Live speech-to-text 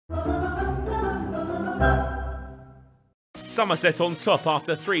Somerset on top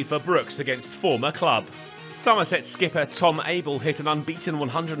after 3 for Brooks against former club. Somerset skipper Tom Abel hit an unbeaten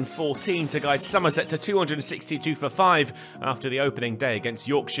 114 to guide Somerset to 262 for 5 after the opening day against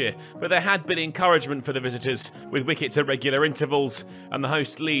Yorkshire, but there had been encouragement for the visitors, with wickets at regular intervals, and the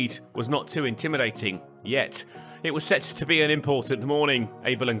host lead was not too intimidating yet. It was set to be an important morning,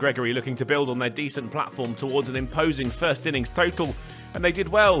 Abel and Gregory looking to build on their decent platform towards an imposing first innings total, and they did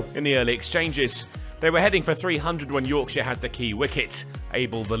well in the early exchanges. They were heading for 300 when Yorkshire had the key wicket.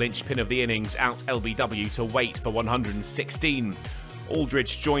 Abel, the linchpin of the innings, out LBW to wait for 116.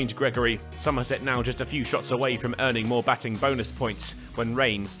 Aldridge joined Gregory, Somerset now just a few shots away from earning more batting bonus points when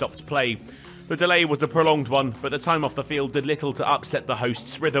rain stopped play. The delay was a prolonged one, but the time off the field did little to upset the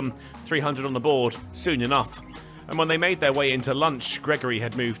host's rhythm. 300 on the board, soon enough. And when they made their way into lunch, Gregory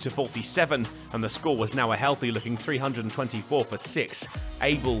had moved to 47, and the score was now a healthy-looking 324 for 6.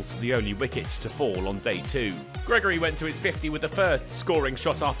 Abel's the only wicket to fall on day 2. Gregory went to his 50 with the first scoring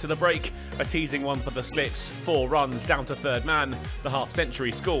shot after the break, a teasing one for the slips, 4 runs down to third man, the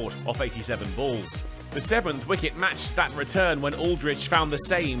half-century scored off 87 balls. The 7th wicket matched that return when Aldridge found the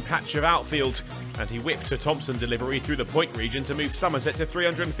same patch of outfield, and he whipped a Thompson delivery through the point region to move Somerset to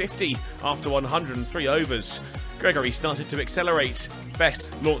 350 after 103 overs. Gregory started to accelerate.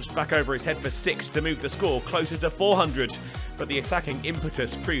 Bess launched back over his head for 6 to move the score closer to 400, but the attacking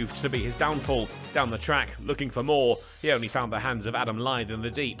impetus proved to be his downfall. Down the track, looking for more, he only found the hands of Adam Lyth in the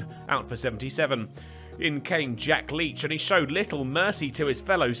deep, out for 77. In came Jack Leach, and he showed little mercy to his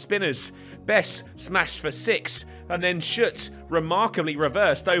fellow spinners. Bess smashed for 6, and then Schutt remarkably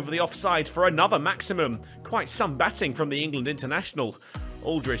reversed over the offside for another maximum. Quite some batting from the England international.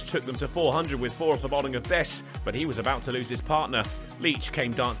 Aldridge took them to 400 with 4 off the bowling of Bess, but he was about to lose his partner. Leach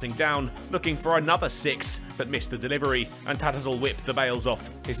came dancing down, looking for another 6, but missed the delivery, and Tattersall whipped the bails off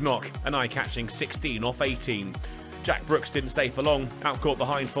his knock, an eye-catching 16 off 18. Jack Brooks didn't stay for long, out-caught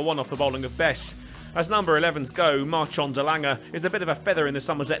behind for 1 off the bowling of Bess. As number 11s go, Marchand de Lange is a bit of a feather in the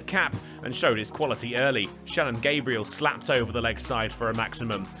Somerset cap and showed his quality early. Shannon Gabriel slapped over the leg side for a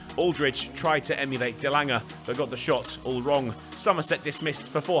maximum. Aldridge tried to emulate de Lange but got the shot all wrong. Somerset dismissed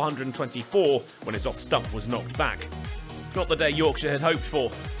for 424 when his off-stump was knocked back. Not the day Yorkshire had hoped for.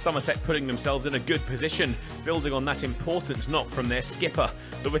 Somerset putting themselves in a good position, building on that important knock from their skipper.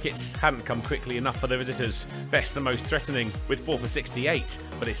 The wickets hadn't come quickly enough for the visitors. Bess the most threatening, with 4 for 68,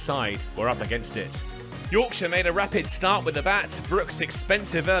 but his side were up against it. Yorkshire made a rapid start with the bat. Brooks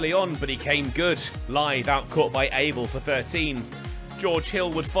expensive early on, but he came good. Lyth out-caught by Abel for 13. George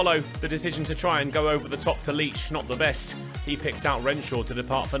Hill would follow. The decision to try and go over the top to Leach, not the best. He picked out Renshaw to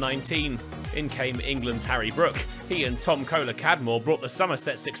depart for 19. In came England's Harry Brook. He and Tom Kohler-Cadmore brought the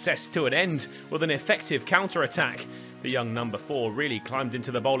Somerset success to an end with an effective counter-attack. The young number 4 really climbed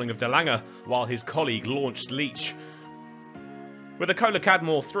into the bowling of de Lange, while his colleague launched Leach. With a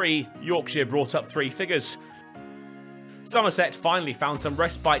Kohler-Cadmore 3, Yorkshire brought up 3 figures. Somerset finally found some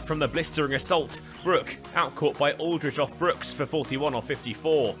respite from the blistering assault. Brook out-caught by Aldridge off Brooks for 41 off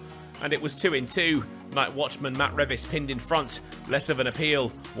 54. And it was 2 in 2. Night watchman Matt Revis pinned in front. Less of an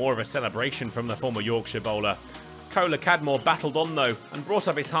appeal, more of a celebration from the former Yorkshire bowler. Kohler-Cadmore battled on though and brought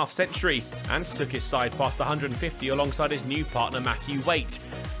up his half-century and took his side past 150 alongside his new partner Matthew Waite.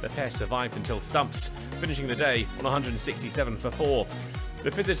 The pair survived until stumps, finishing the day on 167 for 4. The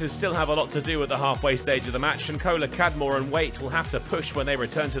visitors still have a lot to do at the halfway stage of the match, and Kohler-Cadmore and Waite will have to push when they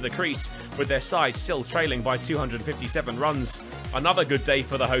return to the crease, with their side still trailing by 257 runs. Another good day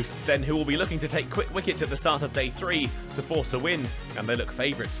for the hosts then, who will be looking to take quick wickets at the start of day 3 to force a win, and they look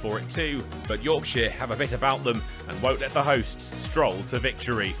favourites for it too. But Yorkshire have a bit about them and won't let the hosts stroll to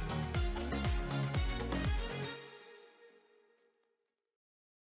victory.